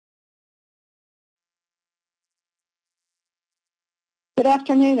Good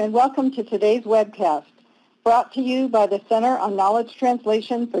afternoon and welcome to today's webcast, brought to you by the Center on Knowledge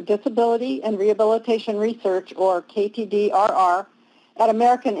Translation for Disability and Rehabilitation Research, or KTDRR, at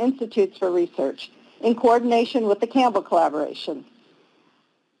American Institutes for Research, in coordination with the Campbell Collaboration.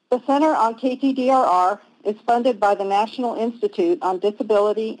 The Center on KTDRR is funded by the National Institute on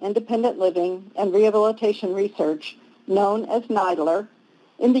Disability, Independent Living, and Rehabilitation Research, known as NIDLR,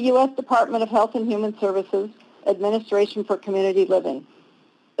 in the U.S. Department of Health and Human Services, Administration for Community Living.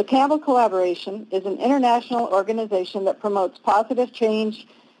 The Campbell Collaboration is an international organization that promotes positive change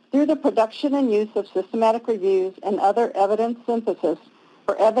through the production and use of systematic reviews and other evidence synthesis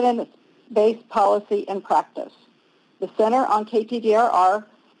for evidence-based policy and practice. The Center on KTDRR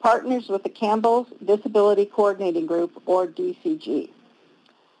partners with the Campbell's Disability Coordinating Group, or DCG.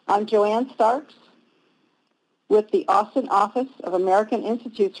 I'm Joanne Starks with the Austin Office of American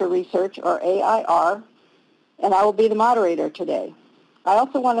Institutes for Research, or AIR, and I will be the moderator today. I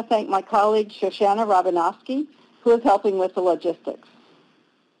also want to thank my colleague Shoshana Rabinovsky, who is helping with the logistics.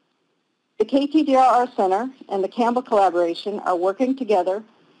 The KTDRR Center and the Campbell Collaboration are working together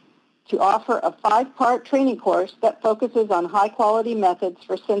to offer a 5-part training course that focuses on high-quality methods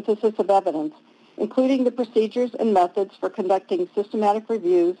for synthesis of evidence, including the procedures and methods for conducting systematic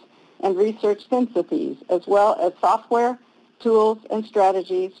reviews and research syntheses, as well as software, tools, and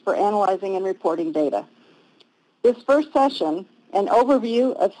strategies for analyzing and reporting data. This first session, an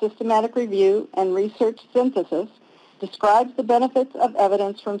overview of systematic review and research synthesis, describes the benefits of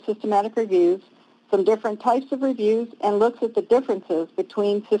evidence from systematic reviews, some different types of reviews, and looks at the differences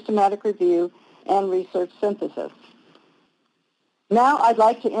between systematic review and research synthesis. Now I'd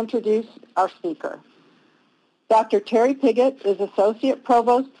like to introduce our speaker. Dr. Terry Pigott is Associate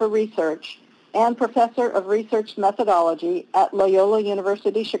Provost for Research and Professor of Research Methodology at Loyola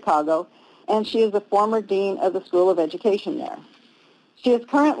University Chicago, and she is a former Dean of the School of Education there. She is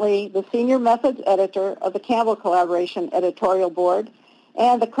currently the Senior Methods Editor of the Campbell Collaboration Editorial Board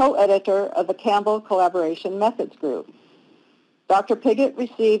and the co-editor of the Campbell Collaboration Methods Group. Dr. Pigott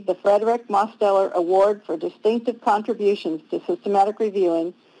received the Frederick Mosteller Award for Distinctive Contributions to Systematic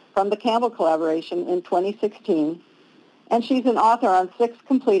Reviewing from the Campbell Collaboration in 2016, and she's an author on 6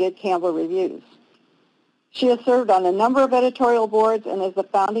 completed Campbell reviews. She has served on a number of editorial boards and is the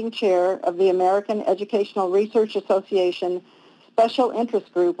founding chair of the American Educational Research Association Special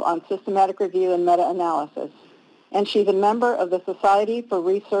Interest Group on Systematic Review and Meta-Analysis, and she's a member of the Society for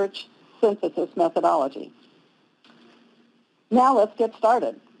Research Synthesis Methodology. Now let's get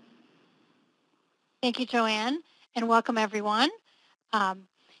started. Thank you, Joanne, and welcome everyone.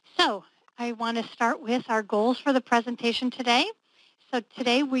 So I want to start with our goals for the presentation today. So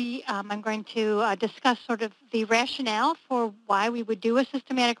today I'm going to discuss sort of the rationale for why we would do a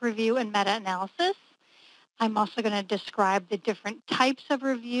systematic review and meta-analysis. I'm also going to describe the different types of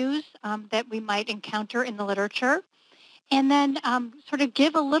reviews that we might encounter in the literature, and then sort of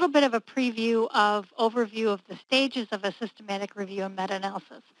give a little bit of a overview of the stages of a systematic review and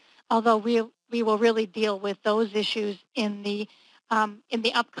meta-analysis, although we will really deal with those issues in the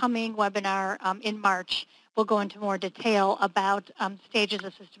upcoming webinar in March. We'll go into more detail about stages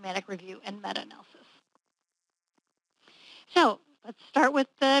of systematic review and meta-analysis. So let's start with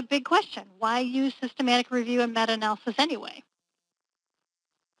the big question. Why use systematic review and meta-analysis anyway?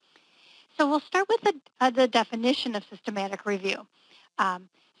 So we'll start with the definition of systematic review.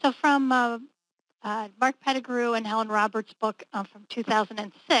 So from Mark Pettigrew and Helen Roberts' book from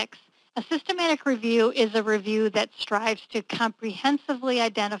 2006, a systematic review is a review that strives to comprehensively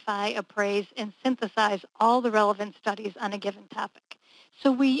identify, appraise, and synthesize all the relevant studies on a given topic.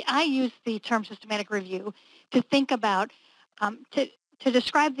 So I use the term systematic review to think about, to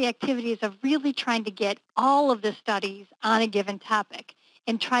describe the activities of really trying to get all of the studies on a given topic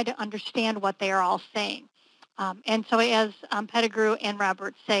and try to understand what they are all saying. And so as Pettigrew and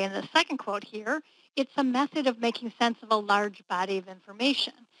Roberts say in the second quote here, it's a method of making sense of a large body of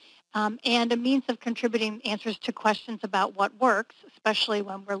information. And a means of contributing answers to questions about what works, especially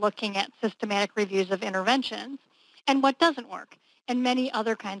when we're looking at systematic reviews of interventions, and what doesn't work, and many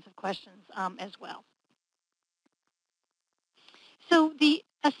other kinds of questions as well. So the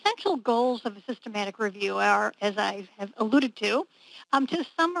essential goals of a systematic review are, as I have alluded to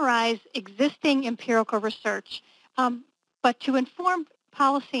summarize existing empirical research, but to inform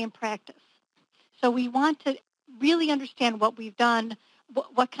policy and practice. So we want to really understand what we've done,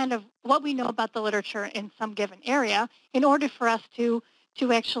 what we know about the literature in some given area, in order for us to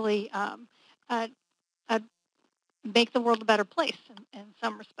actually make the world a better place in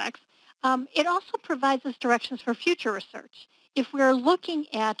some respects. It also provides us directions for future research. If we're looking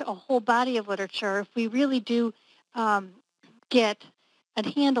at a whole body of literature, if we really do get a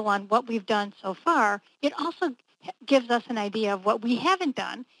handle on what we've done so far, it also gives us an idea of what we haven't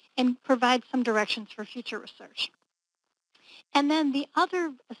done and provides some directions for future research. And then the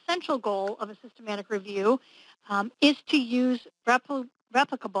other essential goal of a systematic review is to use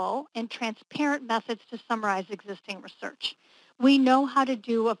replicable and transparent methods to summarize existing research. We know how to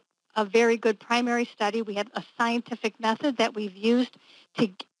do a very good primary study. We have a scientific method that we've used to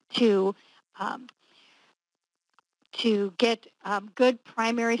get good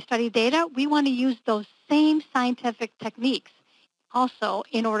primary study data. We want to use those same scientific techniques also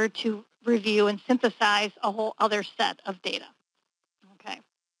in order to review and synthesize a whole other set of data. Okay.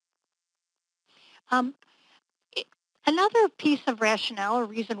 Another piece of rationale or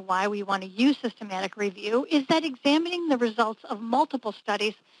reason why we want to use systematic review is that examining the results of multiple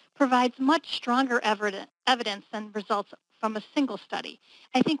studies provides much stronger evidence than results from a single study.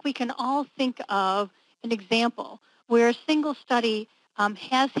 I think we can all think of an example where a single study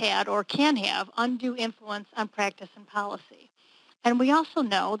has had or can have undue influence on practice and policy. And we also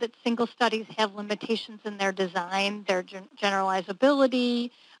know that single studies have limitations in their design, their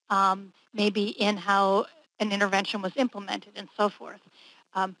generalizability, maybe in how an intervention was implemented and so forth.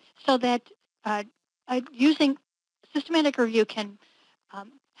 So that using systematic review can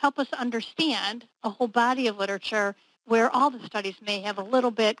help us understand a whole body of literature where all the studies may have a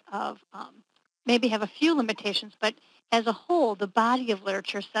little bit of, maybe have a few limitations, but as a whole, the body of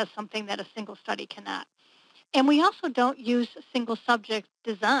literature says something that a single study cannot. And we also don't use single subject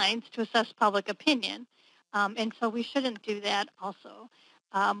designs to assess public opinion, and so we shouldn't do that also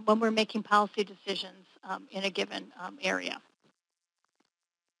when we're making policy decisions in a given area.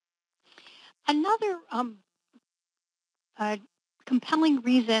 Another compelling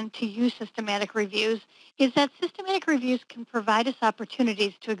reason to use systematic reviews is that systematic reviews can provide us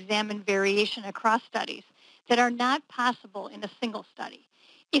opportunities to examine variation across studies that are not possible in a single study.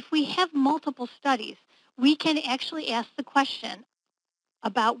 If we have multiple studies, we can actually ask the question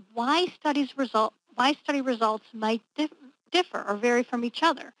about why study results might differ or vary from each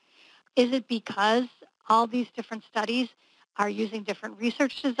other. Is it because all these different studies are using different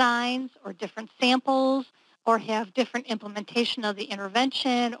research designs or different samples or have different implementation of the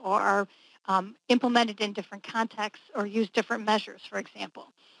intervention or are implemented in different contexts or use different measures, for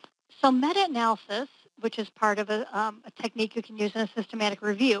example? So meta-analysis, which is part of a technique you can use in a systematic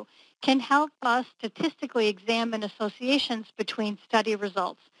review, can help us statistically examine associations between study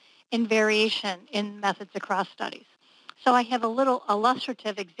results and variation in methods across studies. So I have a little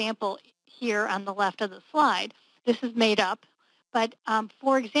illustrative example here on the left of the slide. This is made up, but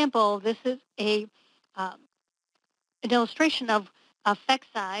for example, this is an illustration of effect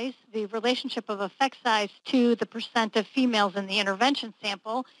size, the relationship of effect size to the percent of females in the intervention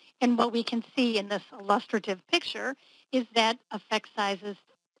sample. And what we can see in this illustrative picture is that effect sizes,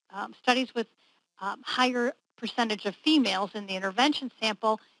 studies with higher percentage of females in the intervention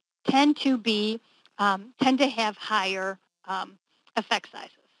sample tend to have higher effect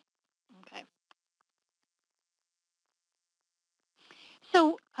sizes. Okay.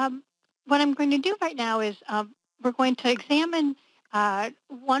 So what I'm going to do right now is we're going to examine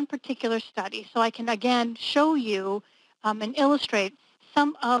one particular study, so I can again show you and illustrate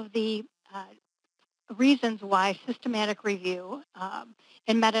some of the reasons why systematic review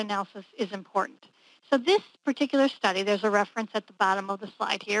and meta-analysis is important. So this particular study, there's a reference at the bottom of the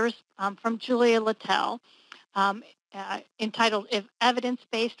slide here, is from Julia Littell, entitled "If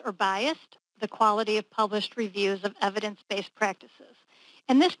Evidence-Based or Biased, the Quality of Published Reviews of Evidence-Based Practices."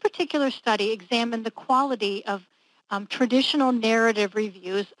 And this particular study examined the quality of traditional narrative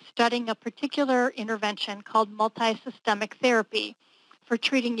reviews studying a particular intervention called multisystemic therapy for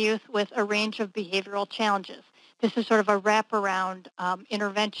treating youth with a range of behavioral challenges. This is sort of a wraparound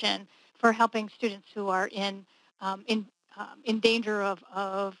intervention for helping students who are in danger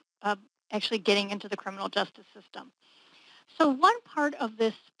of actually getting into the criminal justice system. So one part of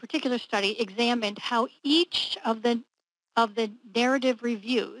this particular study examined how each of the narrative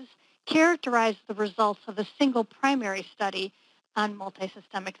reviews characterized the results of a single primary study on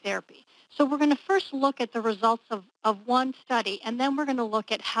multisystemic therapy. So we're going to first look at the results of one study, and then we're going to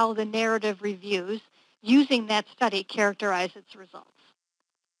look at how the narrative reviews using that study characterize its results.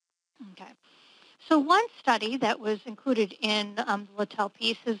 Okay. So one study that was included in the Littell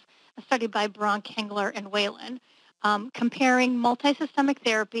piece is a study by Bronk, Hengler, and Whalen comparing multisystemic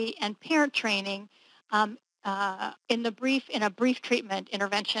therapy and parent training in a brief treatment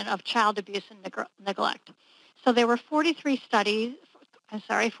intervention of child abuse and neglect. So there were 43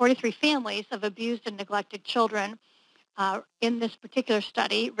 families of abused and neglected children in this particular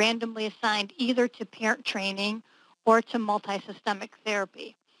study, randomly assigned either to parent training or to multisystemic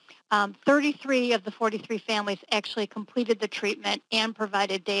therapy. 33 of the 43 families actually completed the treatment and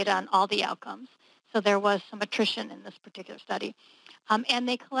provided data on all the outcomes. So there was some attrition in this particular study. And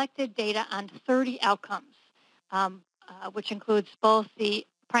they collected data on 30 outcomes, which includes both the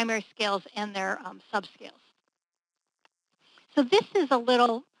primary scales and their subscales. So this is a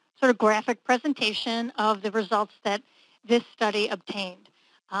little sort of graphic presentation of the results that this study obtained,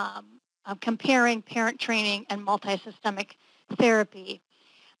 comparing parent training and multisystemic therapy.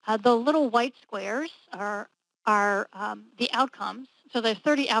 The little white squares are the outcomes. So there's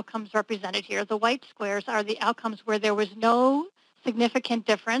 30 outcomes represented here. The white squares are the outcomes where there was no significant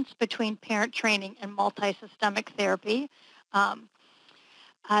difference between parent training and multisystemic therapy.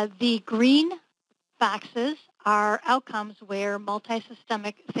 The green boxes are outcomes where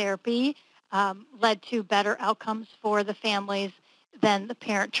multisystemic therapy led to better outcomes for the families than the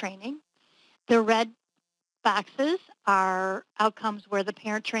parent training. The red boxes are outcomes where the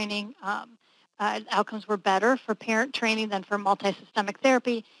parent training outcomes were better for parent training than for multisystemic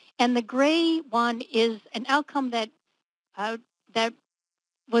therapy. And the gray one is an outcome that that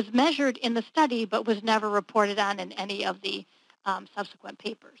was measured in the study but was never reported on in any of the subsequent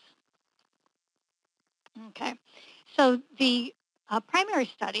papers. Okay, so the primary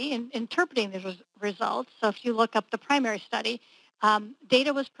study, in interpreting the results, so if you look up the primary study,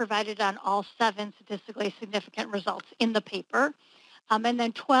 data was provided on all 7 statistically significant results in the paper, and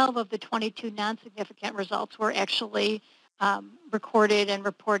then 12 of the 22 non-significant results were actually recorded and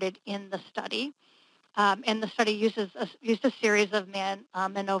reported in the study. And the study used a series of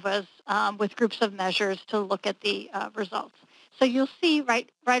MANOVAs with groups of measures to look at the results. So you'll see right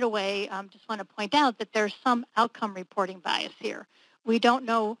away, just want to point out that there's some outcome reporting bias here. We don't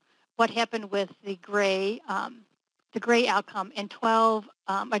know what happened with the gray outcome, and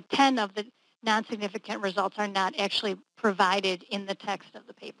 10 of the non-significant results are not actually provided in the text of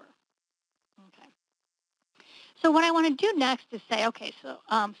the paper. Okay. So what I want to do next is say, okay, so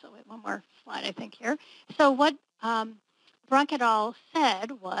wait, one more slide, I think here. So what Brunk et al.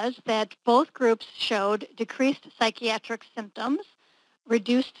 Said was that both groups showed decreased psychiatric symptoms,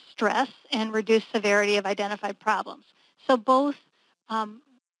 reduced stress, and reduced severity of identified problems. So both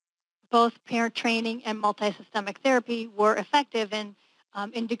parent training and multisystemic therapy were effective in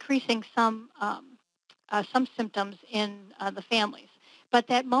decreasing some symptoms in the families, but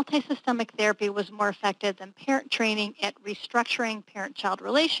that multisystemic therapy was more effective than parent training at restructuring parent-child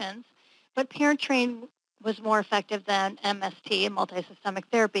relations, but parent training was more effective than MST and multisystemic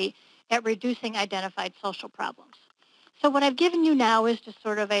therapy at reducing identified social problems. So what I've given you now is just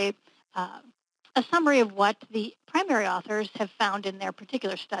sort of a summary of what the primary authors have found in their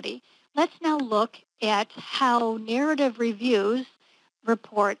particular study. Let's now look at how narrative reviews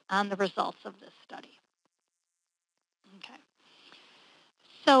report on the results of this study. Okay.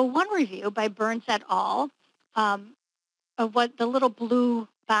 So one review by Burns et al. Of what the little blue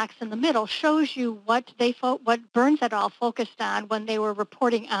box in the middle shows you what Burns et al. Focused on when they were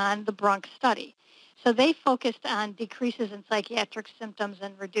reporting on the Brunk study. So they focused on decreases in psychiatric symptoms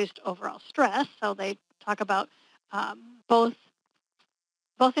and reduced overall stress. So they talk about both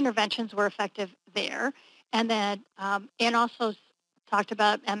interventions were effective there, and then and also talked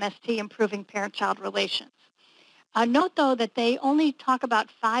about MST improving parent-child relations. Note, though, that they only talk about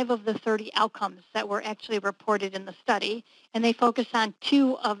 5 of the 30 outcomes that were actually reported in the study, and they focus on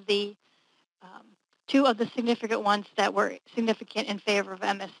two of the significant ones that were significant in favor of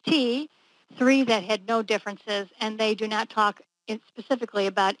MST, 3 that had no differences, and they do not talk specifically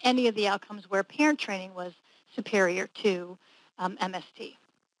about any of the outcomes where parent training was superior to MST.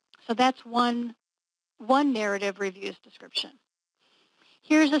 So that's one narrative review's description.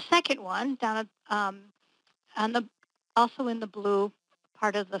 Here's a second one down at also in the blue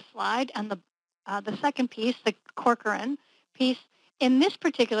part of the slide, and the second piece, the Corcoran piece. In this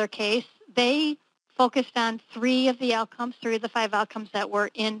particular case, they focused on 3 of the 5 outcomes that were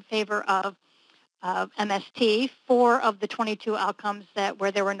in favor of MST, 4 of the 22 outcomes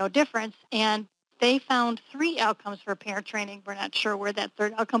where there were no difference, and they found 3 outcomes for parent training. We're not sure where that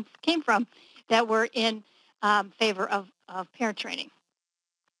third outcome came from, that were in favor of parent training.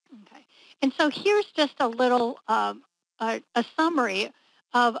 Okay. And so here's just a little a summary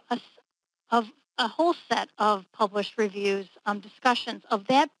of a whole set of published reviews, discussions of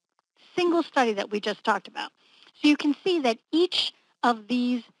that single study that we just talked about. So you can see that each of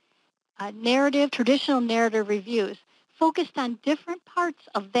these traditional narrative reviews focused on different parts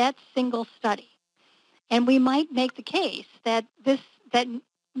of that single study. And we might make the case that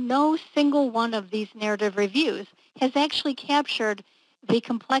no single one of these narrative reviews has actually captured the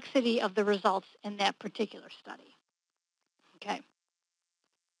complexity of the results in that particular study. Okay.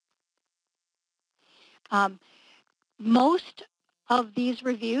 Most of these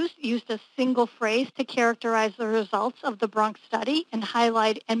reviews used a single phrase to characterize the results of the Bronx study and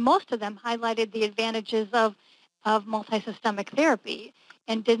most of them highlighted the advantages of multisystemic therapy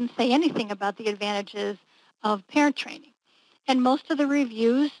and didn't say anything about the advantages of parent training. And most of the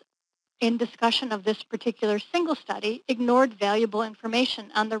reviews in discussion of this particular single study ignored valuable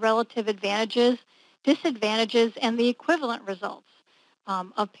information on the relative advantages, disadvantages, and the equivalent results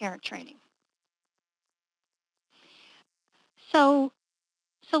of parent training. So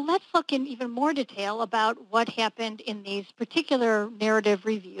let's look in even more detail about what happened in these particular narrative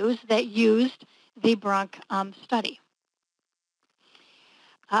reviews that used the Bronx study.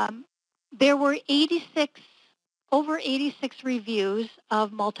 There were over 86 reviews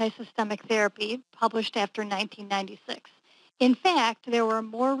of multisystemic therapy published after 1996. In fact, there were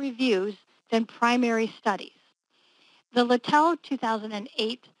more reviews than primary studies. The Littell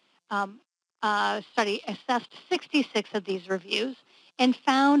 2008 study assessed 66 of these reviews and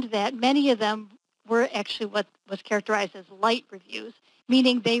found that many of them were actually what was characterized as light reviews,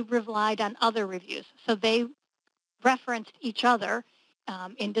 meaning they relied on other reviews. So they referenced each other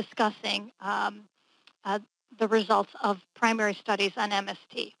in discussing the results of primary studies on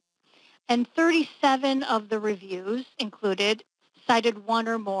MST. And 37 of the reviews cited one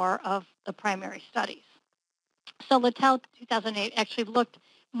or more of the primary studies. So Littell 2008 actually looked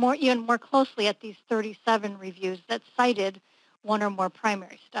even more closely at these 37 reviews that cited one or more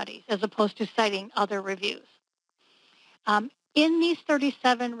primary studies as opposed to citing other reviews. In these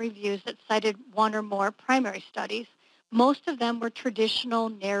 37 reviews that cited one or more primary studies, most of them were traditional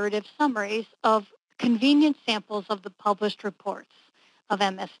narrative summaries of convenient samples of the published reports of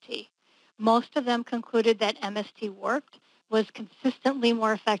MST. Most of them concluded that MST worked, was consistently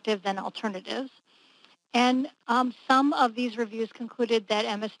more effective than alternatives, and some of these reviews concluded that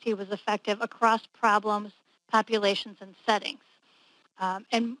MST was effective across problems, populations, and settings.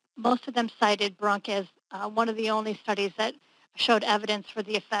 And most of them cited Bronx as one of the only studies that showed evidence for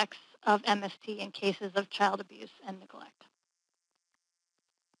the effects of MST in cases of child abuse and neglect.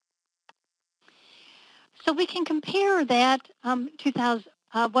 So we can compare that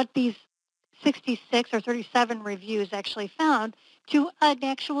what these 66 or 37 reviews actually found to an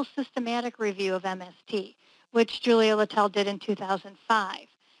actual systematic review of MST, which Julia Littell did in 2005.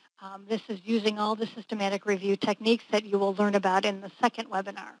 This is using all the systematic review techniques that you will learn about in the second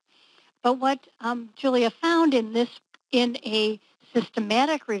webinar. But what Julia found in a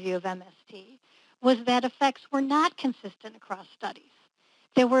systematic review of MST was that effects were not consistent across studies.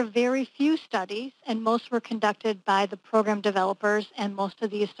 There were very few studies, and most were conducted by the program developers, and most of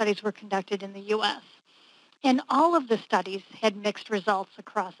these studies were conducted in the U.S. And all of the studies had mixed results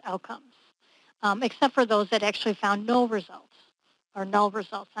across outcomes, except for those that actually found no results or null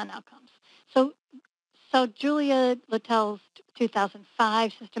results on outcomes. So Julia Littell's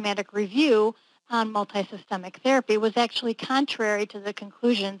 2005 systematic review on multisystemic therapy was actually contrary to the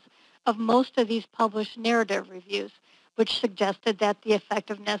conclusions of most of these published narrative reviews, which suggested that the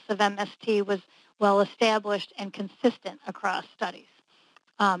effectiveness of MST was well established and consistent across studies.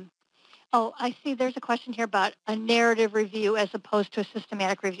 I see there's a question here about a narrative review as opposed to a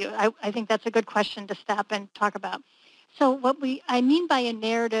systematic review. I think that's a good question to stop and talk about. So what I mean by a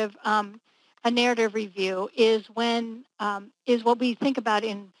narrative review is is what we think about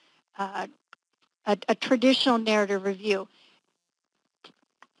in a traditional narrative review.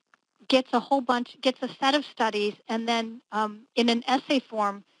 Gets a set of studies, and then in an essay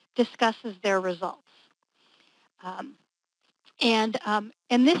form discusses their results. And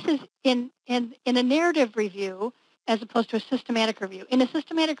this is in a narrative review as opposed to a systematic review. In a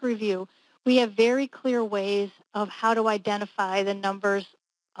systematic review, we have very clear ways of how to identify the numbers,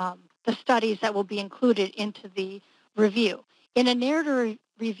 the studies that will be included into the review. In a narrative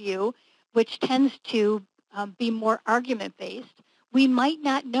review, which tends to be more argument-based, we might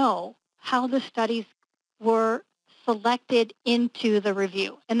not know how the studies were selected into the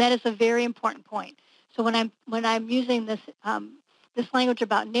review, and that is a very important point. So when I'm using this language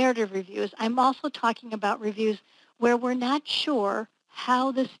about narrative reviews, I'm also talking about reviews where we're not sure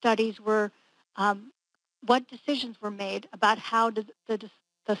how the studies were, what decisions were made about how the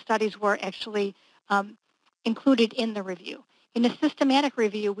studies were actually included in the review. In a systematic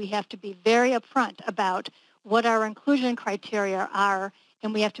review, we have to be very upfront about what our inclusion criteria are,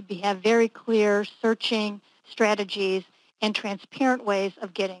 and we have to have very clear searching strategies and transparent ways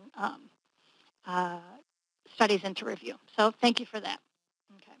of getting studies into review. So thank you for that.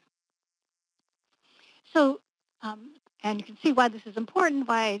 Okay. So And you can see why this is important,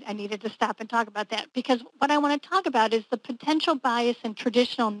 why I needed to stop and talk about that. Because what I want to talk about is the potential bias in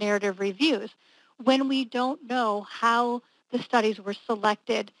traditional narrative reviews when we don't know how the studies were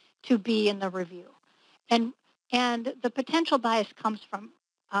selected to be in the review. And the potential bias comes from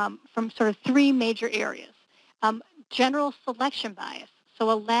sort of three major areas. General selection bias,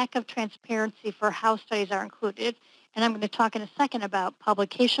 so a lack of transparency for how studies are included. And I'm going to talk in a second about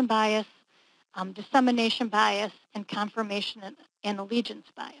publication bias, dissemination bias, and confirmation and allegiance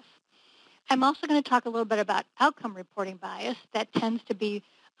bias. I'm also going to talk a little bit about outcome reporting bias that tends to be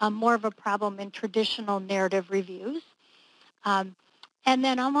more of a problem in traditional narrative reviews. And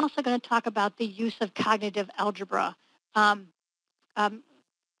then I'm also going to talk about the use of cognitive algebra to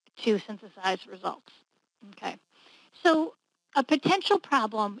synthesize results. Okay, so a potential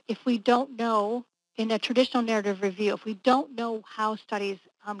problem if we don't know in a traditional narrative review, if we don't know how studies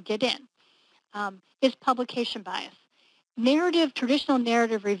get in, is publication bias. Traditional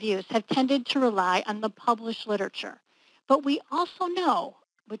narrative reviews have tended to rely on the published literature. But we also know,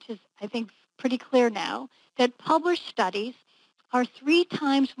 which is, I think, pretty clear now, that published studies are 3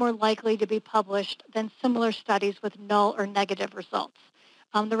 times more likely to be published than similar studies with null or negative results.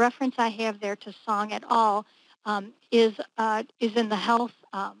 The reference I have there to Song et al. Is in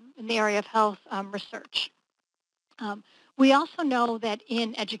the area of health research. We also know that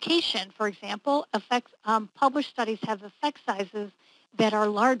in education, for example, published studies have effect sizes that are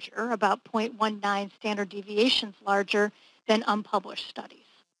larger, about 0.19 standard deviations larger than unpublished studies.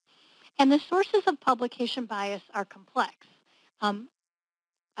 And the sources of publication bias are complex.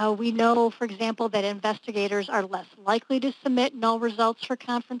 We know, for example, that investigators are less likely to submit null results for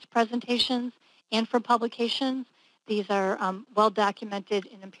conference presentations and for publications. These are well documented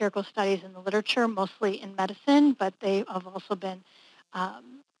in empirical studies in the literature, mostly in medicine, but they have also been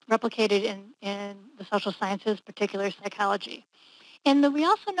replicated in the social sciences, particularly psychology. And we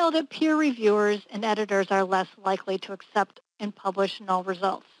also know that peer reviewers and editors are less likely to accept and publish null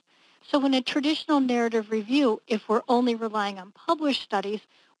results. So in a traditional narrative review, if we're only relying on published studies,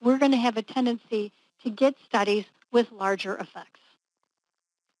 we're going to have a tendency to get studies with larger effects.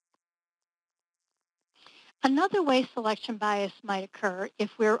 Another way selection bias might occur if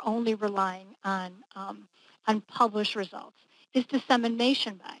we're only relying on published results is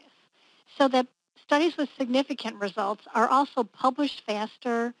dissemination bias. So that studies with significant results are also published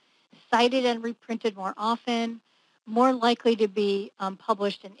faster, cited and reprinted more often, more likely to be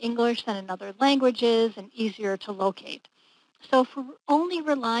published in English than in other languages, and easier to locate. So if we're only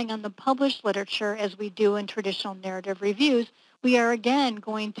relying on the published literature as we do in traditional narrative reviews, we are again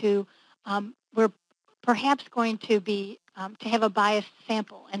going to, we're perhaps going to be, to have a biased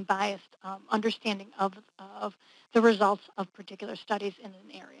sample and biased understanding of the results of particular studies in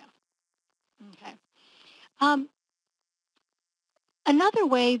an area. Okay. Another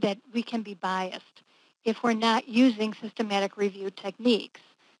way that we can be biased if we're not using systematic review techniques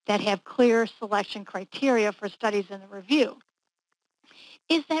that have clear selection criteria for studies in the review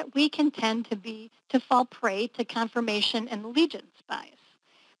is that we can tend to fall prey to confirmation and allegiance bias.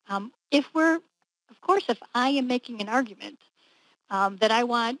 If I am making an argument that I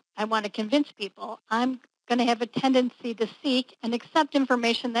want to convince people, I'm going to have a tendency to seek and accept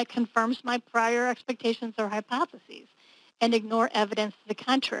information that confirms my prior expectations or hypotheses and ignore evidence to the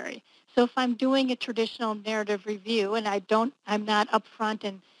contrary. So if I'm doing a traditional narrative review and I'm not upfront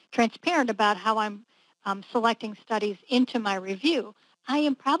and transparent about how I'm selecting studies into my review, I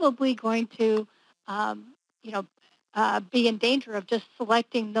am probably going to, be in danger of just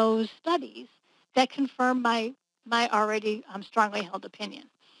selecting those studies that confirm my already strongly held opinion.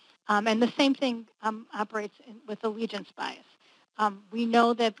 And the same thing operates with allegiance bias. We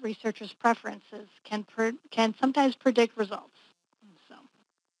know that researchers' preferences can sometimes predict results. So,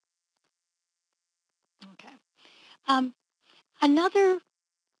 okay.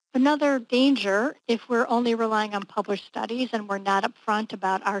 Another danger, if we're only relying on published studies and we're not up-front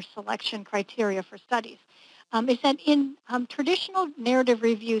about our selection criteria for studies, is that in traditional narrative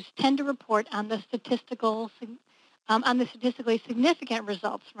reviews tend to report on the statistically significant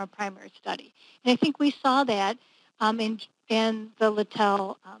results from a primary study. And I think we saw that in the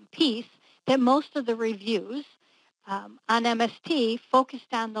Littell piece, that most of the reviews on MST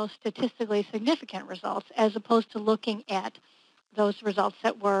focused on those statistically significant results as opposed to looking at those results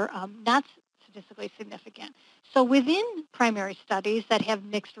that were not statistically significant. So within primary studies that have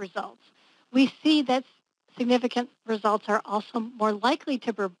mixed results, we see that significant results are also more likely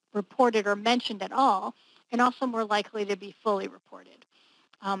to be reported or mentioned at all, and also more likely to be fully reported.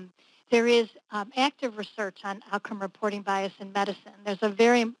 There is active research on outcome reporting bias in medicine. There's a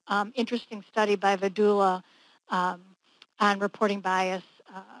very interesting study by Vidula on reporting bias,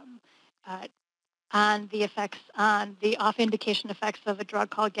 on the effects, on the off-indication effects of a drug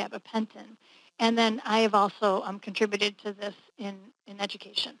called gabapentin. And then I have also contributed to this in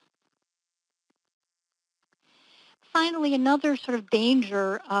education. Finally, another sort of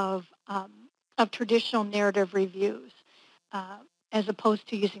danger of traditional narrative reviews, as opposed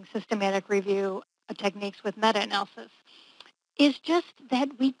to using systematic review techniques with meta-analysis, is just that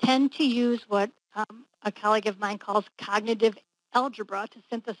we tend to use what a colleague of mine calls cognitive algebra to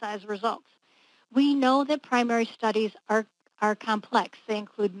synthesize results. We know that primary studies are complex. They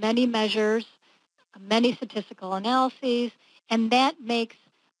include many measures, many statistical analyses, and that makes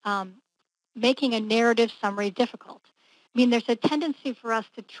making a narrative summary difficult. I mean, there's a tendency for us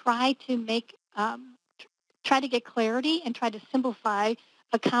to try to try to get clarity and try to simplify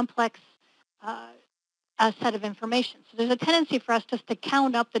a complex a set of information. So there's a tendency for us just to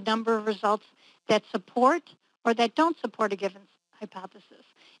count up the number of results that support or that don't support a given hypothesis.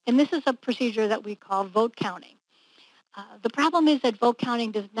 And this is a procedure that we call vote counting. The problem is that vote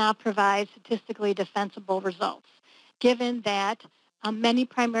counting does not provide statistically defensible results, given that many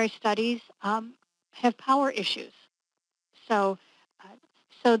primary studies have power issues. So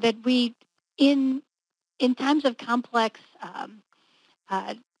that we, in times of a complex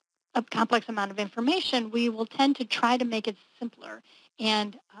amount of information, we will tend to try to make it simpler.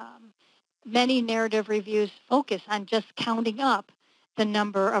 And many narrative reviews focus on just counting up the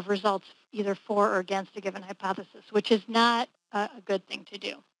number of results either for or against a given hypothesis, which is not a good thing to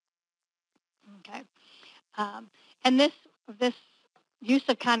do. Okay, and this use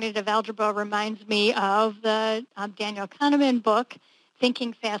of cognitive algebra reminds me of the Daniel Kahneman book,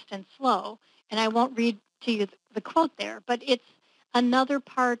 Thinking Fast and Slow. And I won't read to you the quote there, but it's another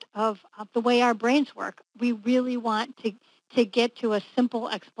part of the way our brains work. We really want to get to a simple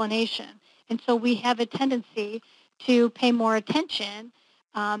explanation. And so we have a tendency to pay more attention,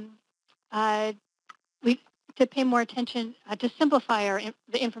 to simplify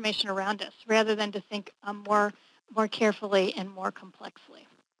the information around us rather than to think more carefully and more complexly.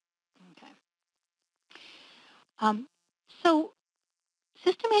 Okay. So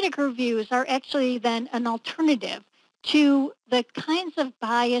systematic reviews are actually then an alternative to the kinds of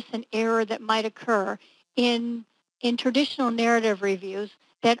bias and error that might occur in traditional narrative reviews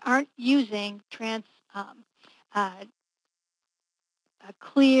that aren't using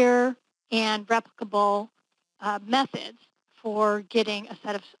clear and replicable methods for getting a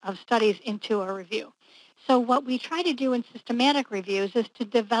set of studies into a review. So what we try to do in systematic reviews is to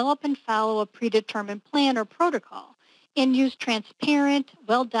develop and follow a predetermined plan or protocol and use transparent,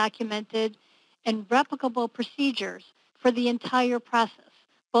 well-documented, and replicable procedures for the entire process,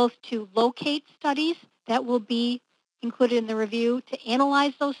 both to locate studies that will be included in the review, to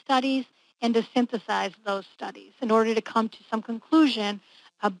analyze those studies, and to synthesize those studies in order to come to some conclusion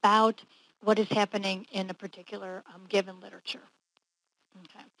about what is happening in a particular given literature.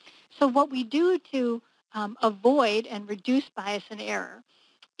 Okay. So what we do to avoid and reduce bias and error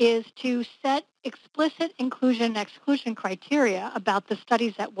is to set explicit inclusion and exclusion criteria about the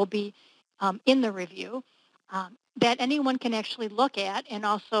studies that will be in the review that anyone can actually look at and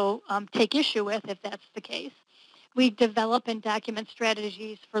also take issue with if that's the case. We develop and document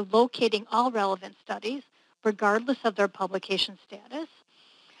strategies for locating all relevant studies, regardless of their publication status.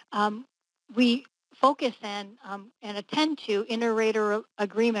 We focus and attend to inter-rater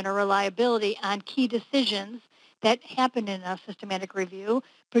agreement or reliability on key decisions that happen in a systematic review,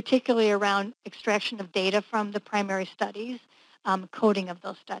 particularly around extraction of data from the primary studies, coding of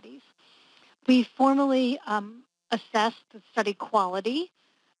those studies. We formally assess the study quality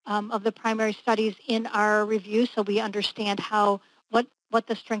of the primary studies in our review, so we understand what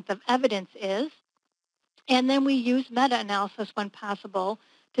the strength of evidence is. And then we use meta-analysis when possible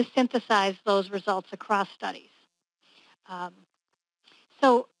to synthesize those results across studies.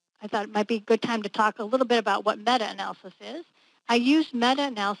 So I thought it might be a good time to talk a little bit about what meta-analysis is. I use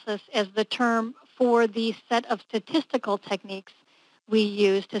meta-analysis as the term for the set of statistical techniques we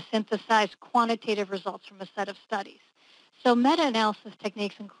use to synthesize quantitative results from a set of studies. So meta-analysis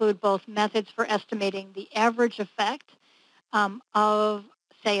techniques include both methods for estimating the average effect of,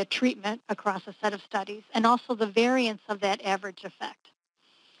 say, a treatment across a set of studies, and also the variance of that average effect.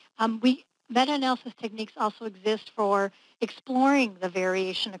 Meta-analysis techniques also exist for exploring the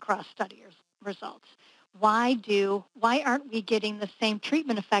variation across study results. Why aren't we getting the same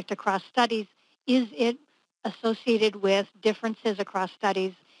treatment effect across studies? Is it associated with differences across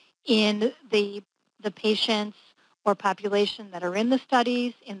studies in the patients or population that are in the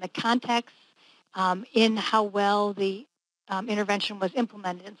studies, in the context, in how well the intervention was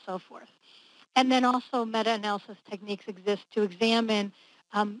implemented, and so forth? And then also meta-analysis techniques exist to examine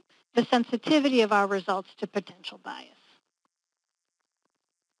the sensitivity of our results to potential bias.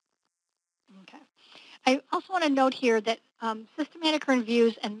 Okay. I also want to note here that systematic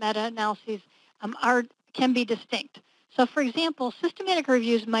reviews and meta-analyses can be distinct. So for example, systematic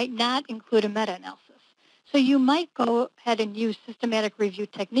reviews might not include a meta-analysis. So you might go ahead and use systematic review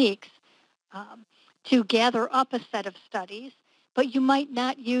techniques to gather up a set of studies, but you might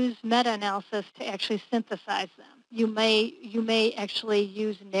not use meta-analysis to actually synthesize them. You may actually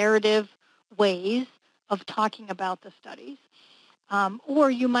use narrative ways of talking about the studies,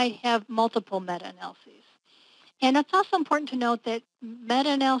 or you might have multiple meta-analyses. And it's also important to note that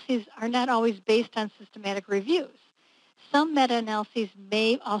meta-analyses are not always based on systematic reviews. Some meta-analyses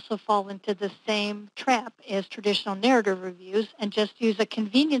may also fall into the same trap as traditional narrative reviews and just use a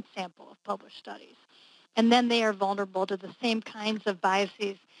convenient sample of published studies. And then they are vulnerable to the same kinds of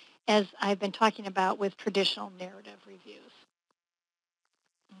biases as I've been talking about with traditional narrative reviews.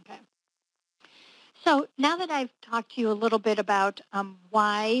 Okay. So now that I've talked to you a little bit about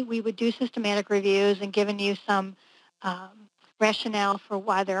why we would do systematic reviews and given you some rationale for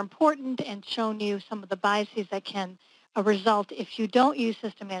why they're important and shown you some of the biases that can result if you don't use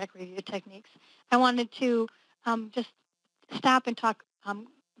systematic review techniques, I wanted to just stop and talk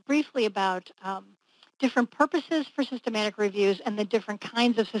briefly about different purposes for systematic reviews and the different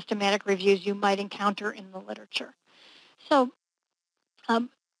kinds of systematic reviews you might encounter in the literature. So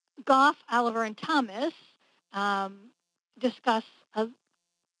Goff, Oliver, and Thomas discuss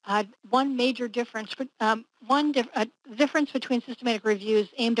one major difference, difference between systematic reviews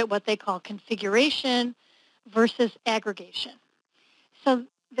aimed at what they call configuration versus aggregation. So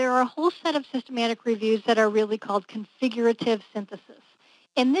there are a whole set of systematic reviews that are really called configurative synthesis.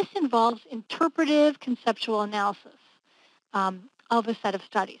 And this involves interpretive conceptual analysis of a set of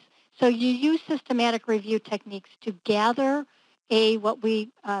studies. So you use systematic review techniques to gather a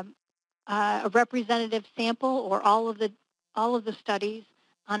representative sample or all of the studies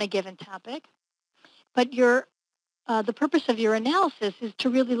on a given topic. But the purpose of your analysis is to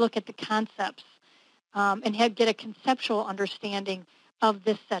really look at the concepts and get a conceptual understanding of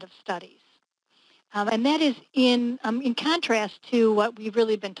this set of studies. And that is in contrast to what we've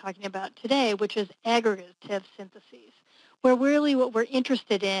really been talking about today, which is aggregative syntheses, where really what we're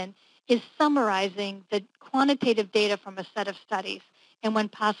interested in is summarizing the quantitative data from a set of studies and when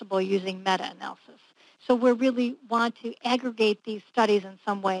possible using meta-analysis. So we really want to aggregate these studies in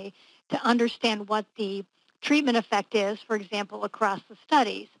some way to understand what the treatment effect is, for example, across the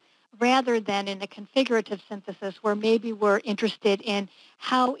studies, rather than in a configurative synthesis where maybe we're interested in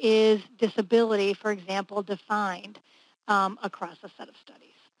how is disability, for example, defined across a set of studies.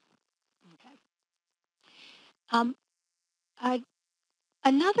 Okay.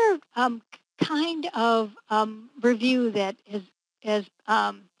 Another kind of review that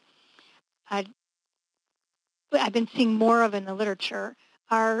I've been seeing more of in the literature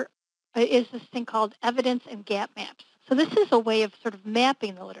is this thing called evidence and gap maps. So this is a way of sort of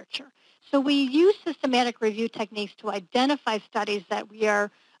mapping the literature. So we use systematic review techniques to identify studies that are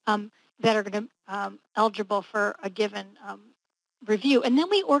going to eligible for a given review, and then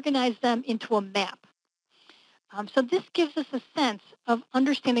we organize them into a map. So this gives us a sense of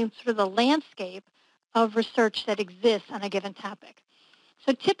understanding sort of the landscape of research that exists on a given topic.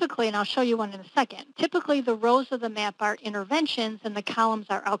 So typically, and I'll show you one in a second, typically the rows of the map are interventions and the columns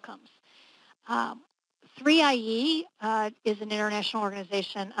are outcomes. 3IE is an international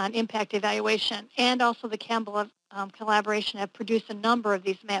organization on impact evaluation, and also the Campbell Collaboration have produced a number of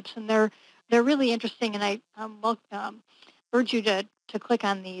these maps, and they're really interesting, and I urge you to click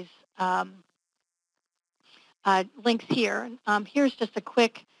on these links here. Here's just a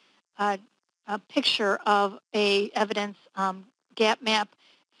quick picture of a evidence gap map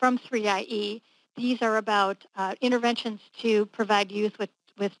from 3IE. These are about interventions to provide youth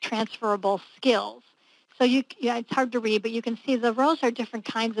with transferable skills. So it's hard to read, but you can see the rows are different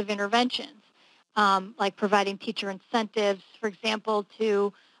kinds of interventions, like providing teacher incentives, for example,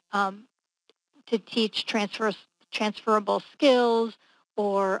 to teach transferable skills,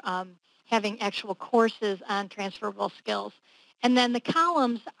 or having actual courses on transferable skills. And then the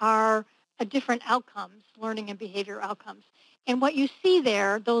columns are different outcomes, learning and behavior outcomes. And what you see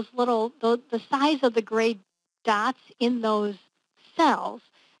there, those the size of the gray dots in those cells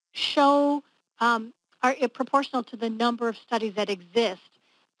show are proportional to the number of studies that exist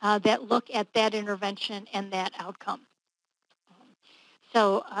that look at that intervention and that outcome.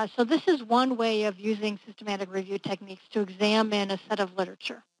 So this is one way of using systematic review techniques to examine a set of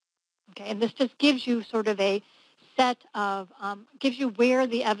literature. Okay, and this just gives you sort of a set of, gives you where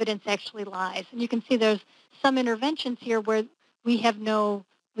the evidence actually lies. And you can see there's some interventions here where we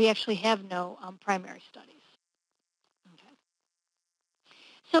actually have no primary studies. Okay.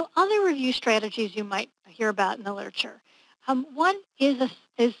 So other review strategies you might hear about in the literature. One is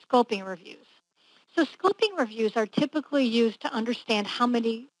scoping reviews. So scoping reviews are typically used to understand how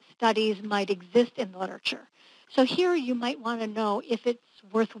many studies might exist in the literature. So here you might want to know if it's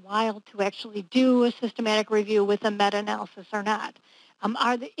worthwhile to actually do a systematic review with a meta-analysis or not.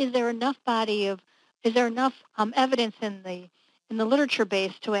 Is there enough evidence in the literature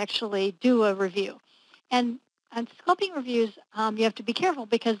base to actually do a review? And scoping reviews, you have to be careful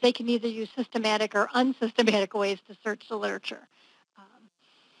because they can either use systematic or unsystematic ways to search the literature.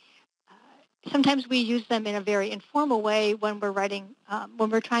 Sometimes we use them in a very informal way when we're writing, when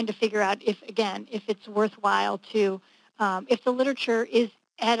we're trying to figure out if it's worthwhile to, if the literature is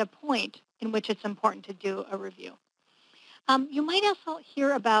at a point in which it's important to do a review. You might also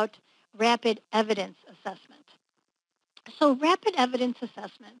hear about rapid evidence assessment. So rapid evidence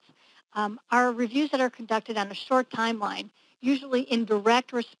assessments are reviews that are conducted on a short timeline, usually in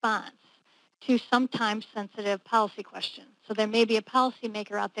direct response to sometimes sensitive policy questions. So there may be a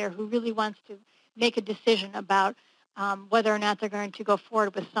policymaker out there who really wants to make a decision about whether or not they're going to go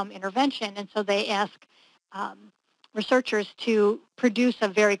forward with some intervention, and so they ask researchers to produce a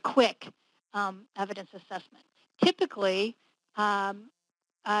very quick evidence assessment. Typically,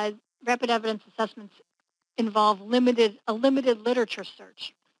 rapid evidence assessments involve a limited literature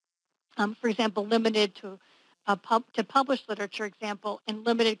search. For example, limited to published literature example, and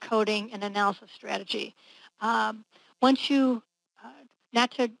limited coding and analysis strategy. Once you,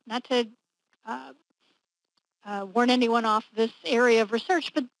 not to warn anyone off this area of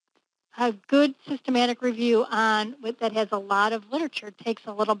research, but a good systematic review that has a lot of literature takes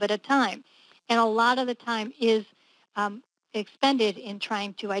a little bit of time. And a lot of the time is expended in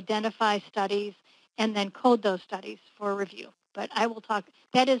trying to identify studies and then code those studies for review. But I will talk,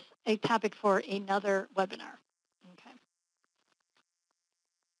 that is a topic for another webinar.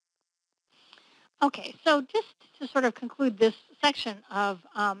 Okay, so just to sort of conclude this section of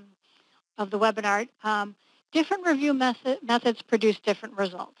the webinar, different review methods produce different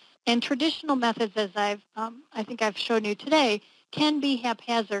results. And traditional methods, as I think I've shown you today, can be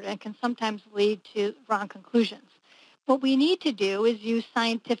haphazard and can sometimes lead to wrong conclusions. What we need to do is use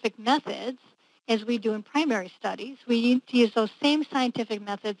scientific methods as we do in primary studies. We need to use those same scientific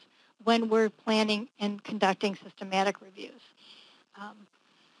methods when we're planning and conducting systematic reviews.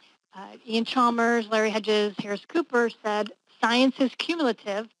 Ian Chalmers, Larry Hedges, Harris Cooper said, science is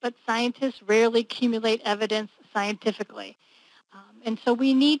cumulative, but scientists rarely accumulate evidence scientifically. And so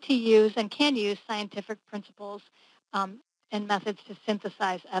we need to use and can use scientific principles and methods to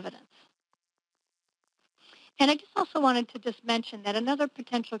synthesize evidence. And I just also wanted to just mention that another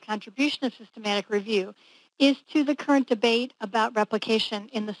potential contribution of systematic review is to the current debate about replication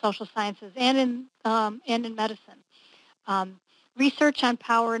in the social sciences and in medicine. Research on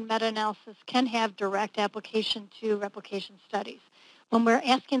power and meta-analysis can have direct application to replication studies. When we're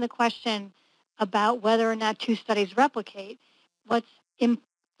asking the question about whether or not two studies replicate, what's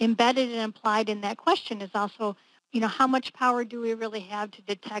embedded and implied in that question is also, how much power do we really have to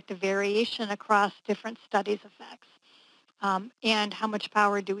detect a variation across different studies' effects? And how much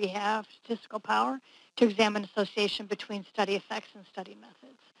power do we have, statistical power, to examine association between study effects and study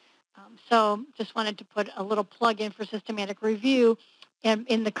methods? So just wanted to put a little plug in for systematic review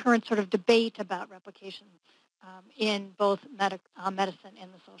in the current sort of debate about replication in both medicine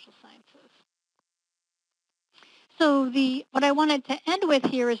and the social sciences. So what I wanted to end with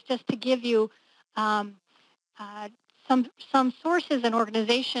here is just to give you some sources and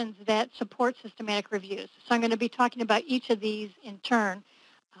organizations that support systematic reviews. So I'm going to be talking about each of these in turn.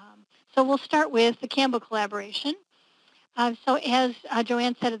 So we'll start with the Campbell Collaboration. So as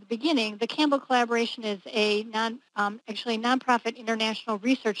Joanne said at the beginning, the Campbell Collaboration is actually a nonprofit international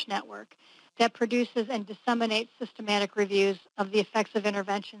research network that produces and disseminates systematic reviews of the effects of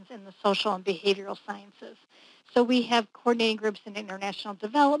interventions in the social and behavioral sciences. So we have coordinating groups in international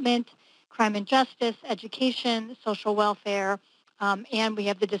development, crime and justice, education, social welfare, and we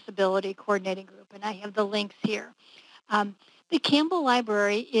have the disability coordinating group. And I have the links here. The Campbell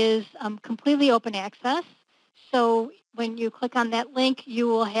Library is completely open access. So when you click on that link, you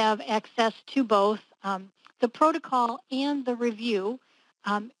will have access to both the protocol and the review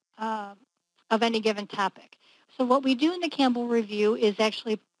of any given topic. So what we do in the Campbell Review is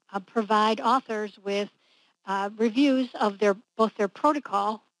actually provide authors with reviews of both their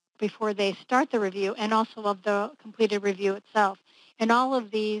protocol before they start the review and also of the completed review itself. And all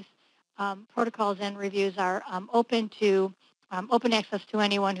of these protocols and reviews are open access to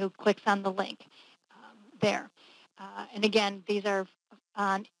anyone who clicks on the link there. And again, these are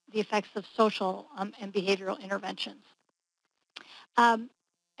on the effects of social and behavioral interventions.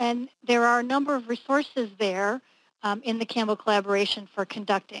 And there are a number of resources there in the Campbell Collaboration for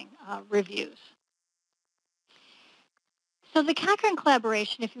conducting reviews. So the Cochrane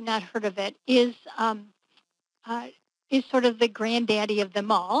Collaboration, if you've not heard of it, is sort of the granddaddy of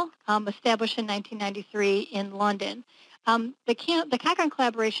them all, established in 1993 in London. The Cochrane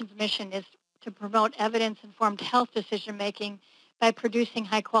Collaboration's mission is to promote evidence-informed health decision-making by producing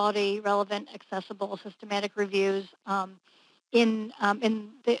high-quality, relevant, accessible, systematic reviews in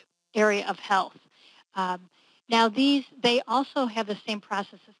the area of health. Now, they also have the same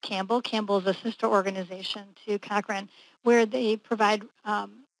process as Campbell. Campbell is a sister organization to Cochrane, where they provide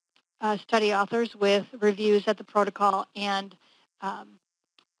study authors with reviews at the protocol and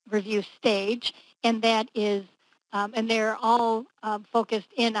review stage, and that is, and they're all focused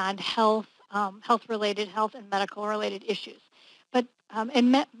in on health and medical-related issues. But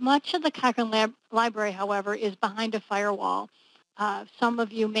much of the Cochrane Library, however, is behind a firewall. Some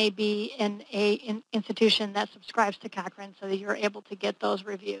of you may be in an institution that subscribes to Cochrane so that you're able to get those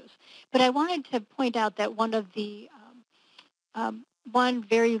reviews. But I wanted to point out that one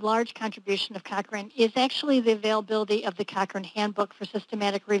very large contribution of Cochrane is actually the availability of the Cochrane Handbook for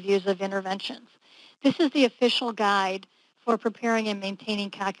Systematic Reviews of Interventions. This is the official guide for preparing and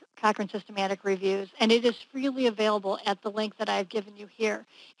maintaining Cochrane systematic reviews, and it is freely available at the link that I've given you here.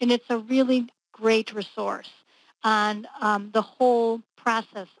 And it's a really great resource on the whole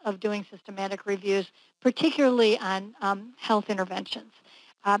process of doing systematic reviews, particularly on health interventions.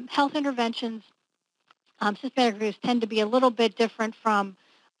 Health interventions, systematic reviews tend to be a little bit different from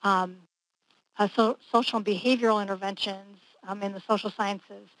social and behavioral interventions in the social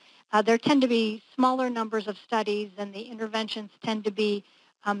sciences. There tend to be smaller numbers of studies, and the interventions tend to be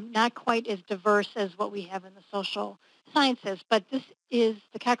not quite as diverse as what we have in the social sciences. But the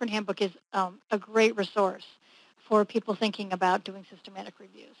Cochrane Handbook is a great resource for people thinking about doing systematic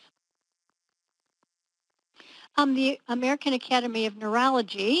reviews. The American Academy of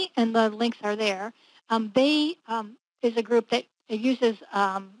Neurology, and the links are there, they is a group that uses,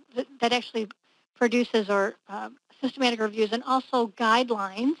 that actually produces systematic reviews and also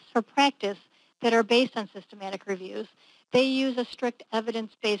guidelines for practice that are based on systematic reviews. They use a strict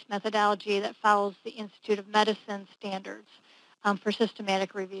evidence-based methodology that follows the Institute of Medicine standards for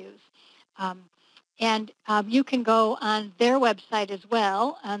systematic reviews. And you can go on their website as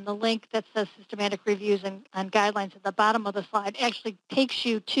well, and the link that says systematic reviews and guidelines at the bottom of the slide actually takes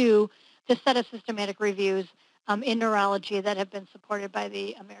you to the set of systematic reviews in neurology that have been supported by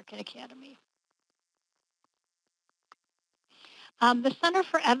the American Academy. The Center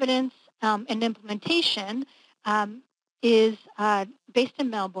for Evidence and Implementation is based in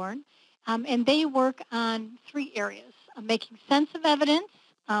Melbourne, and they work on 3 areas: making sense of evidence,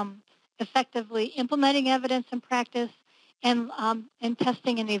 effectively implementing evidence in practice, and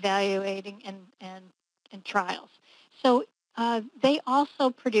testing and evaluating and trials. So they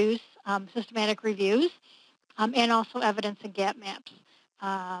also produce systematic reviews and also evidence and gap maps.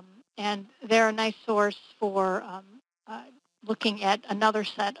 And they're a nice source for looking at another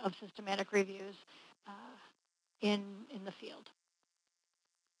set of systematic reviews in the field.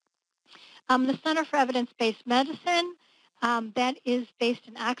 The Center for Evidence-Based Medicine, that is based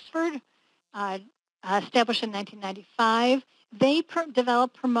in Oxford, established in 1995. They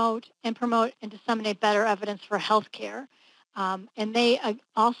develop, promote, and disseminate better evidence for healthcare. And they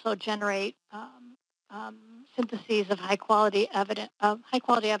also generate syntheses of high-quality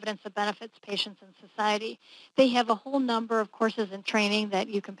evidence that benefits patients and society. They have a whole number of courses and training that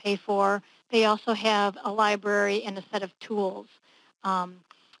you can pay for. They also have a library and a set of tools,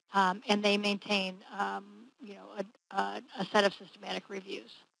 and they maintain, a set of systematic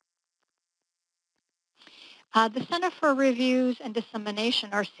reviews. The Center for Reviews and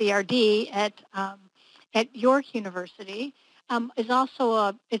Dissemination, or CRD, at York University is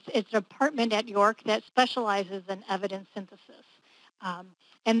also it's a department at York that specializes in evidence synthesis.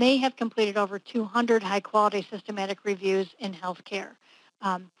 And they have completed over 200 high-quality systematic reviews in healthcare.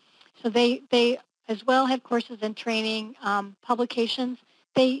 So they as well have courses and training, publications.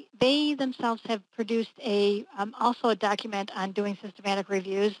 They themselves have produced also a document on doing systematic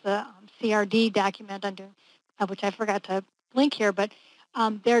reviews, the CRD document on doing, which I forgot to link here, but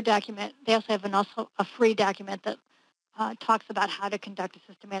their document, they also have also a free document that talks about how to conduct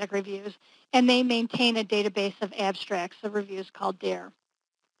systematic reviews, and they maintain a database of abstracts of reviews called DARE.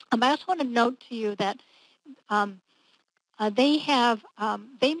 I also want to note to you that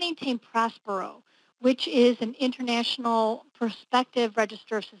they maintain Prospero, which is an international prospective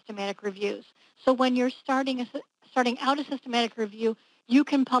register of systematic reviews. So when you're starting out a systematic review, you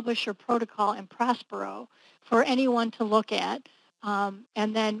can publish your protocol in Prospero for anyone to look at,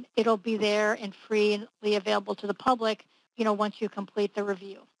 and then it'll be there and freely available to the public, once you complete the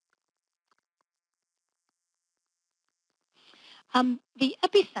review. The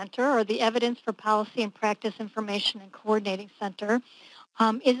Epicenter, or the Evidence for Policy and Practice Information and Coordinating Center,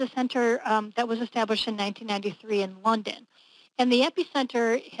 is a center that was established in 1993 in London. And the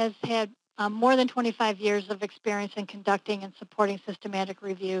Epicenter has had more than 25 years of experience in conducting and supporting systematic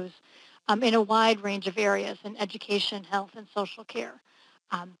reviews in a wide range of areas in education, health, and social care.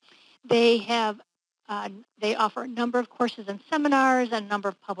 They offer a number of courses and seminars and a number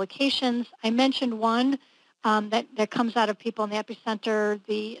of publications. I mentioned one that comes out of people in the Epicenter.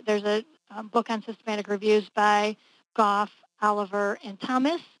 There's a book on systematic reviews by Goff, Oliver, and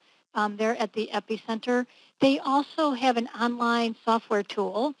Thomas. They're at the Epicenter. They also have an online software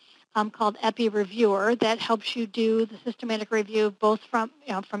tool called EpiReviewer that helps you do the systematic review both from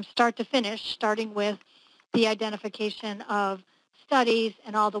start to finish, starting with the identification of studies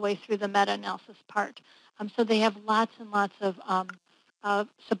and all the way through the meta-analysis part. So they have lots and lots of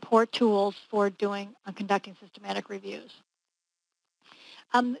support tools for conducting systematic reviews.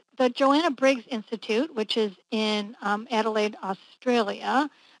 The Joanna Briggs Institute, which is in Adelaide, Australia,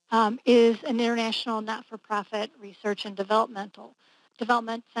 is an international not-for-profit research and development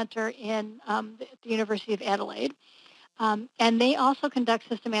center in the University of Adelaide. And they also conduct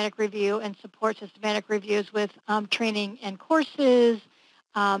systematic review and support systematic reviews with training and courses,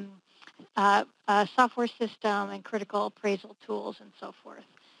 software system, and critical appraisal tools, and so forth.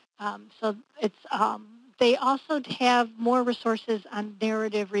 So they also have more resources on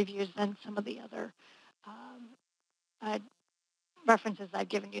narrative reviews than some of the other references I've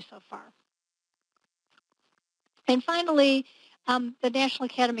given you so far. And finally, the National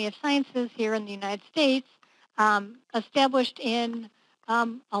Academy of Sciences here in the United States, established in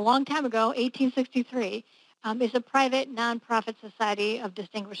a long time ago, 1863, is a private nonprofit society of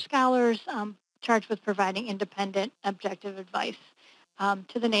distinguished scholars charged with providing independent, objective advice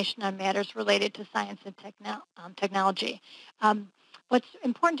to the nation on matters related to science and technology. What's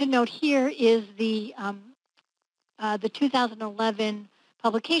important to note here is the 2011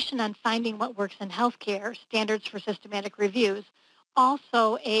 publication on finding what works in healthcare, standards for systematic reviews,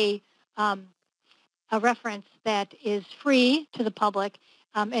 also a reference that is free to the public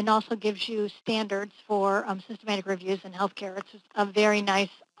and also gives you standards for systematic reviews in healthcare. It's a very nice,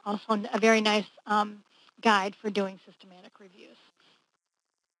 guide for doing systematic reviews.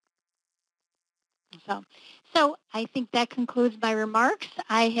 So I think that concludes my remarks.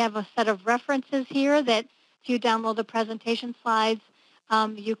 I have a set of references here that if you download the presentation slides,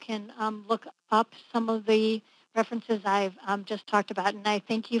 you can look up some of the references I've just talked about. And I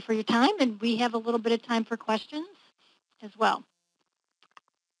thank you for your time, and we have a little bit of time for questions as well.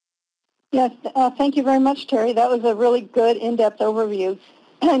 Yes, thank you very much, Terry. That was a really good in-depth overview,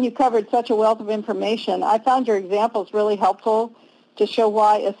 and you covered such a wealth of information. I found your examples really helpful to show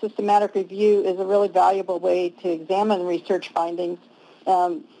why a systematic review is a really valuable way to examine research findings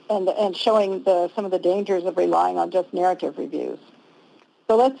and showing some of the dangers of relying on just narrative reviews.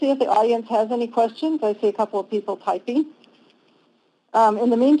 So let's see if the audience has any questions. I see a couple of people typing. In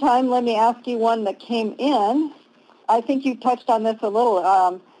the meantime, let me ask you one that came in. I think you touched on this a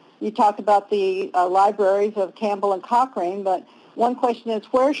little. You talked about the libraries of Campbell and Cochrane, but one question is,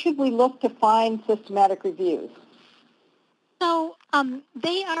 where should we look to find systematic reviews? So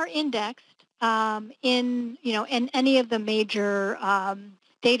they are indexed in any of the major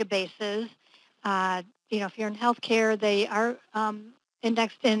databases. If you're in healthcare, they are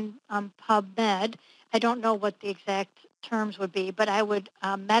indexed in PubMed. I don't know what the exact terms would be, but I would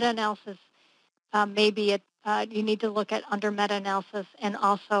meta-analysis maybe you need to look at under meta-analysis and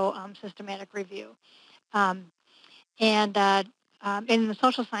also systematic review. And in the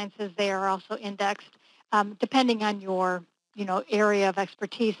social sciences, they are also indexed. Depending on your area of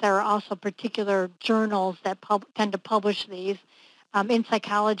expertise, there are also particular journals that tend to publish these. In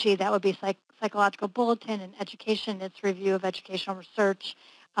psychology, that would be Psychological Bulletin. In education, it's Review of Educational Research.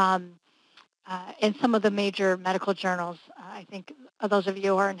 In some of the major medical journals, I think those of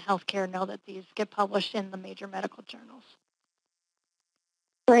you who are in healthcare know that these get published in the major medical journals.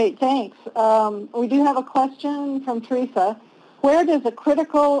 Great, thanks. We do have a question from Teresa. Where does a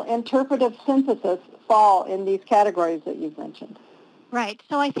critical interpretive synthesis fall in these categories that you've mentioned? Right.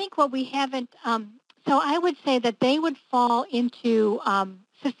 So I think what we haven't, so I would say that they would fall into,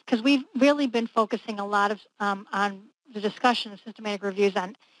 because we've really been focusing a lot of on the discussion of systematic reviews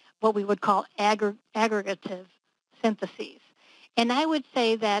on what we would call aggregative syntheses. And I would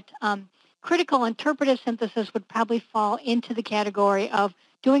say that critical interpretive synthesis would probably fall into the category of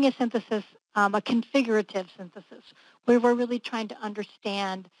doing a synthesis, a configurative synthesis, where we're really trying to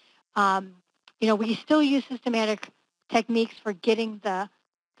understand, we still use systematic techniques for getting the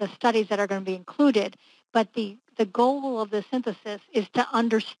studies that are going to be included, but the goal of the synthesis is to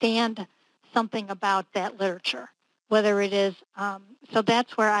understand something about that literature, whether it is, so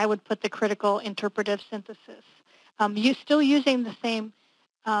that's where I would put the critical interpretive synthesis. You're still using the same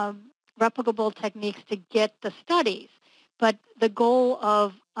replicable techniques to get the studies, but the goal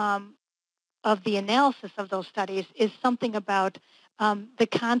of the analysis of those studies is something about the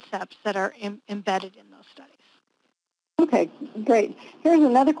concepts that are embedded in those studies. Okay, great. Here's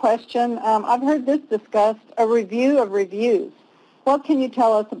another question. I've heard this discussed, a review of reviews. What can you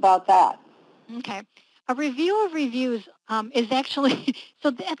tell us about that? Okay. A review of reviews is actually,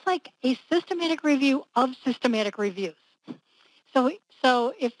 so that's like a systematic review of systematic reviews.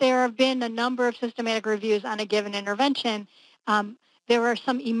 So if there have been a number of systematic reviews on a given intervention, there are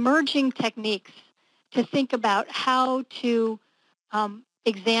some emerging techniques to think about how to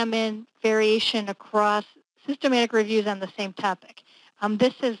examine variation across systematic reviews on the same topic.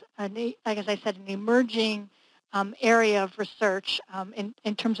 This is, like as I said, an emerging area of research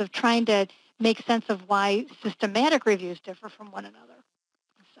in terms of trying to make sense of why systematic reviews differ from one another.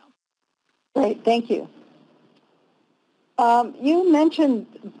 So. Great, thank you. You mentioned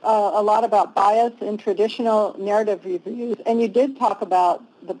a lot about bias in traditional narrative reviews, and you did talk about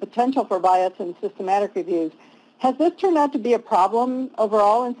the potential for bias in systematic reviews. Has this turned out to be a problem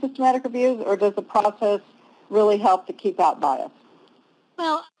overall in systematic reviews, or does the process really help to keep out bias?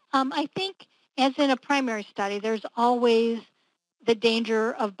 Well, I think as in a primary study, there's always the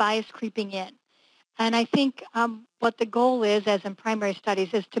danger of bias creeping in. And I think what the goal is, as in primary studies,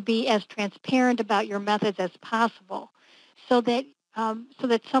 is to be as transparent about your methods as possible so that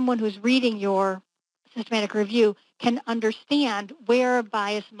someone who's reading your systematic review can understand where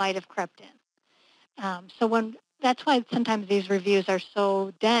bias might have crept in. That's why sometimes these reviews are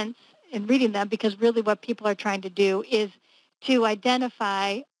so dense in reading them, because really what people are trying to do is to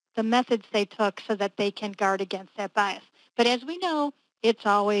identify the methods they took so that they can guard against that bias. But as we know, it's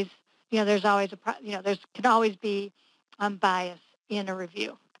always, there's always can always be bias in a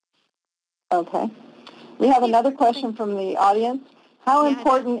review. Okay. We have another question from the audience. How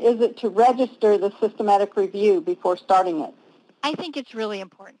important is it to register the systematic review before starting it? I think it's really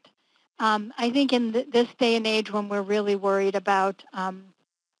important. I think in this day and age when we're really worried about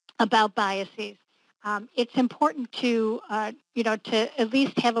biases, it's important to to at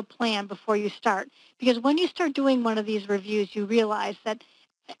least have a plan before you start. Because when you start doing one of these reviews, you realize that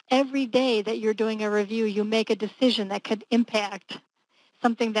every day that you're doing a review, you make a decision that could impact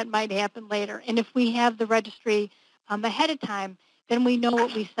something that might happen later. And if we have the registry ahead of time, then we know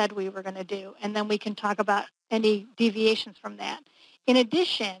what we said we were going to do, and then we can talk about any deviations from that. In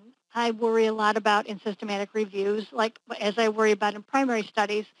addition, I worry a lot about in systematic reviews, like as I worry about in primary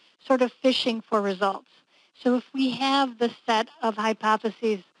studies, sort of fishing for results. So if we have the set of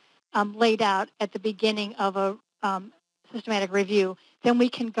hypotheses laid out at the beginning of a systematic review, then we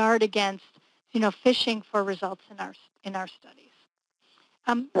can guard against, fishing for results in our studies.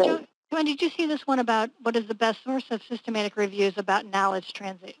 Joanne, did you see this one about what is the best source of systematic reviews about knowledge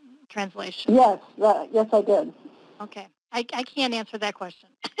translation? Yes, yes, I did. Okay. I can't answer that question.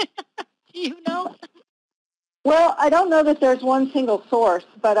 Do you know? Well, I don't know that there's one single source,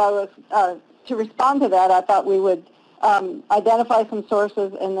 but I was to respond to that, I thought we would identify some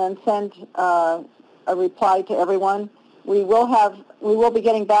sources and then send a reply to everyone. We will be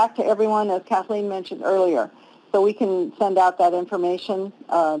getting back to everyone, as Kathleen mentioned earlier, so we can send out that information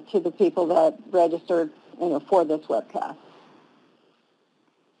to the people that registered, for this webcast.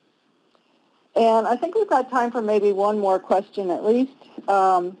 And I think we've got time for maybe one more question at least.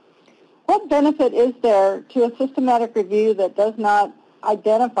 What benefit is there to a systematic review that does not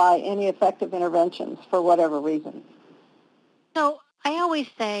identify any effective interventions for whatever reason? So I always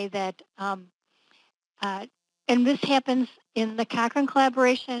say that, and this happens in the Cochrane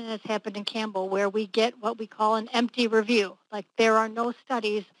Collaboration and it's happened in Campbell, where we get what we call an empty review. Like there are no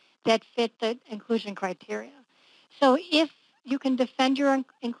studies that fit the inclusion criteria. So if you can defend your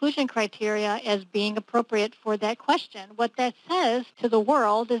inclusion criteria as being appropriate for that question, what that says to the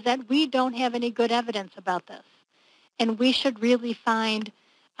world is that we don't have any good evidence about this. And we should really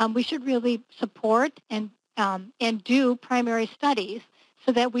support and do primary studies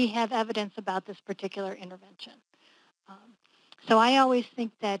so that we have evidence about this particular intervention. So I always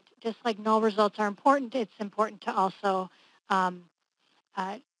think that just like null results are important, it's important to also, in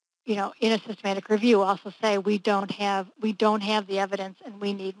a systematic review, also say we don't have the evidence and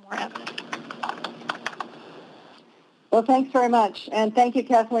we need more evidence. Well, thanks very much, and thank you,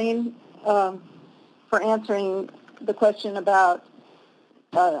 Kathleen, for answering the question about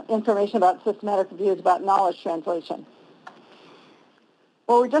information about systematic reviews about knowledge translation.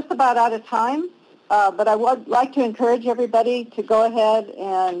 Well, we're just about out of time, but I would like to encourage everybody to go ahead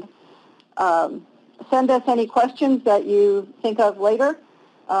and send us any questions that you think of later.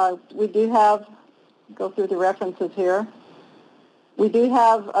 We do have, go through the references here. We do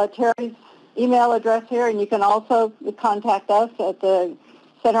have Terry's email address here, and you can also contact us at the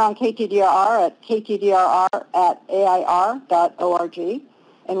Center on KTDRR at ktdrr@air.org,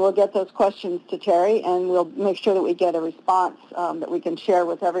 and we'll get those questions to Terry, and we'll make sure that we get a response that we can share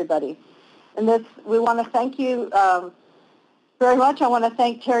with everybody. And this, we want to thank you very much. I want to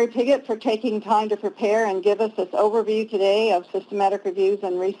thank Terry Pigott for taking time to prepare and give us this overview today of systematic reviews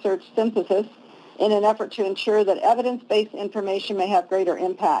and research synthesis in an effort to ensure that evidence-based information may have greater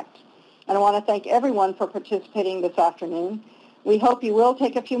impact. And I want to thank everyone for participating this afternoon. We hope you will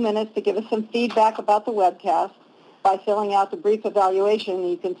take a few minutes to give us some feedback about the webcast by filling out the brief evaluation.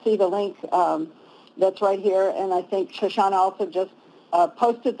 You can see the link that's right here, and I think Shoshana also just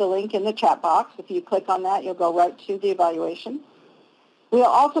posted the link in the chat box. If you click on that, you'll go right to the evaluation. We'll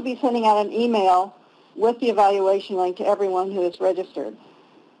also be sending out an email with the evaluation link to everyone who is registered.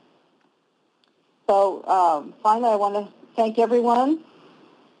 So finally, I want to thank everyone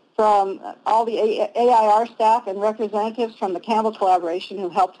from all the AIR staff and representatives from the Campbell Collaboration who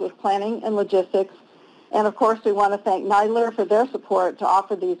helped with planning and logistics. And of course, we want to thank Nidler for their support to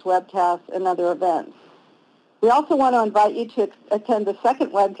offer these webcasts and other events. We also want to invite you to attend the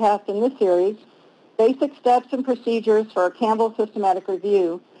second webcast in this series, Basic Steps and Procedures for a Campbell Systematic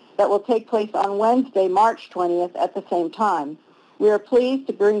Review, that will take place on Wednesday, March 20th at the same time. We are pleased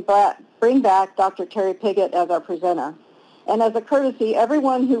to bring back Dr. Terry Pigott as our presenter. And as a courtesy,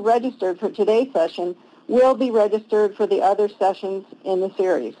 everyone who registered for today's session will be registered for the other sessions in the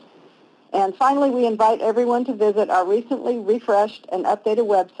series. And finally, we invite everyone to visit our recently refreshed and updated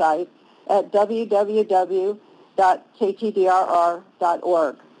website at www.ktdrr.org.